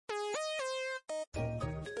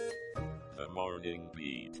Morning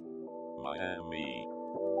Beat, Miami.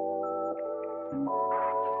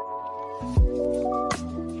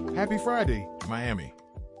 Happy Friday, Miami.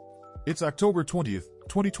 It's October 20th,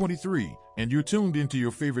 2023, and you're tuned into your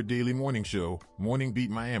favorite daily morning show, Morning Beat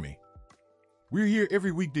Miami. We're here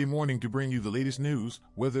every weekday morning to bring you the latest news,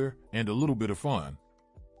 weather, and a little bit of fun.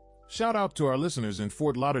 Shout out to our listeners in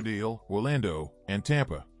Fort Lauderdale, Orlando, and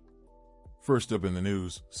Tampa. First up in the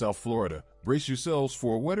news, South Florida, brace yourselves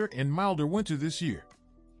for a wetter and milder winter this year.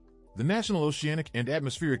 The National Oceanic and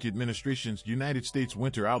Atmospheric Administration's United States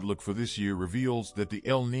winter outlook for this year reveals that the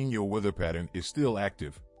El Niño weather pattern is still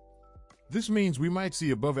active. This means we might see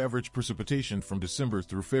above-average precipitation from December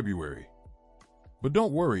through February. But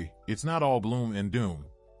don't worry, it's not all gloom and doom.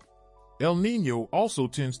 El Niño also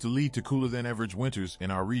tends to lead to cooler-than-average winters in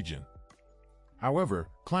our region. However,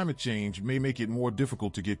 climate change may make it more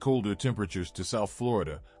difficult to get colder temperatures to South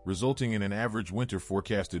Florida, resulting in an average winter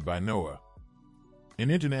forecasted by NOAA. In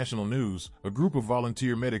international news, a group of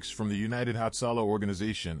volunteer medics from the United Hatzalah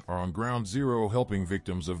organization are on ground zero helping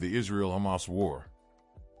victims of the Israel-Hamas war.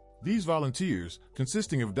 These volunteers,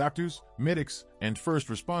 consisting of doctors, medics, and first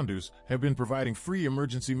responders, have been providing free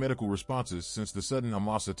emergency medical responses since the sudden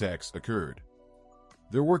Hamas attacks occurred.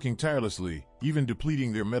 They're working tirelessly, even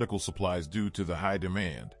depleting their medical supplies due to the high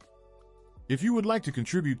demand. If you would like to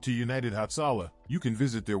contribute to United Hatzalah, you can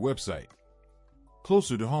visit their website.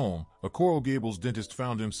 Closer to home, a Coral Gables dentist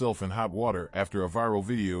found himself in hot water after a viral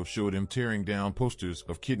video showed him tearing down posters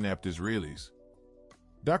of kidnapped Israelis.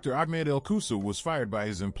 Dr. Ahmed El-Koussa was fired by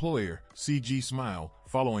his employer, CG Smile,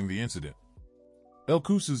 following the incident.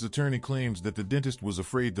 El-Koussa's attorney claims that the dentist was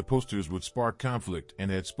afraid the posters would spark conflict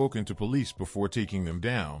and had spoken to police before taking them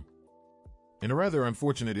down. In a rather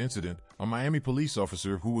unfortunate incident, a Miami police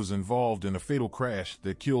officer who was involved in a fatal crash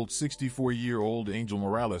that killed 64-year-old Angel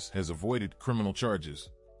Morales has avoided criminal charges.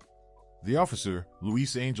 The officer,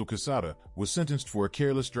 Luis Angel Quesada, was sentenced for a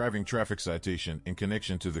careless driving traffic citation in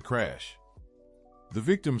connection to the crash. The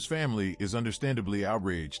victim's family is understandably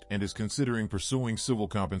outraged and is considering pursuing civil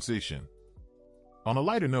compensation. On a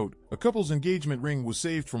lighter note, a couple's engagement ring was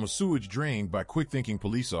saved from a sewage drain by quick-thinking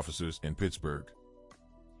police officers in Pittsburgh.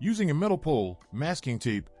 Using a metal pole, masking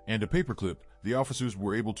tape, and a paperclip, the officers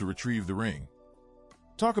were able to retrieve the ring.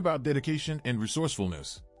 Talk about dedication and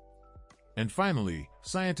resourcefulness. And finally,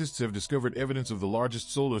 scientists have discovered evidence of the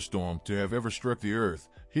largest solar storm to have ever struck the Earth,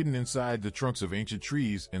 hidden inside the trunks of ancient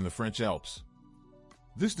trees in the French Alps.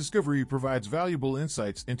 This discovery provides valuable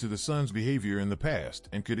insights into the sun's behavior in the past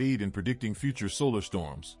and could aid in predicting future solar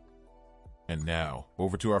storms. And now,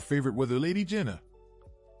 over to our favorite weather lady, Jenna.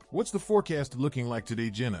 What's the forecast looking like today,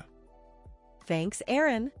 Jenna? Thanks,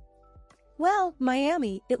 Aaron. Well,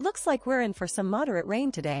 Miami, it looks like we're in for some moderate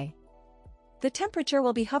rain today. The temperature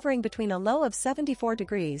will be hovering between a low of 74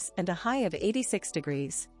 degrees and a high of 86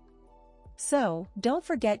 degrees. So, don't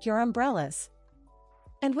forget your umbrellas.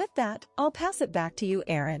 And with that, I'll pass it back to you,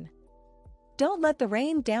 Aaron. Don't let the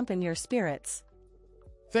rain dampen your spirits.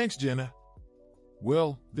 Thanks, Jenna.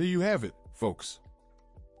 Well, there you have it, folks.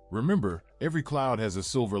 Remember, every cloud has a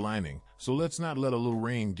silver lining, so let's not let a little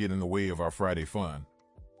rain get in the way of our Friday fun.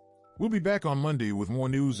 We'll be back on Monday with more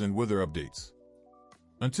news and weather updates.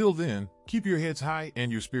 Until then, keep your heads high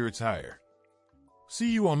and your spirits higher.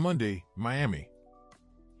 See you on Monday, Miami.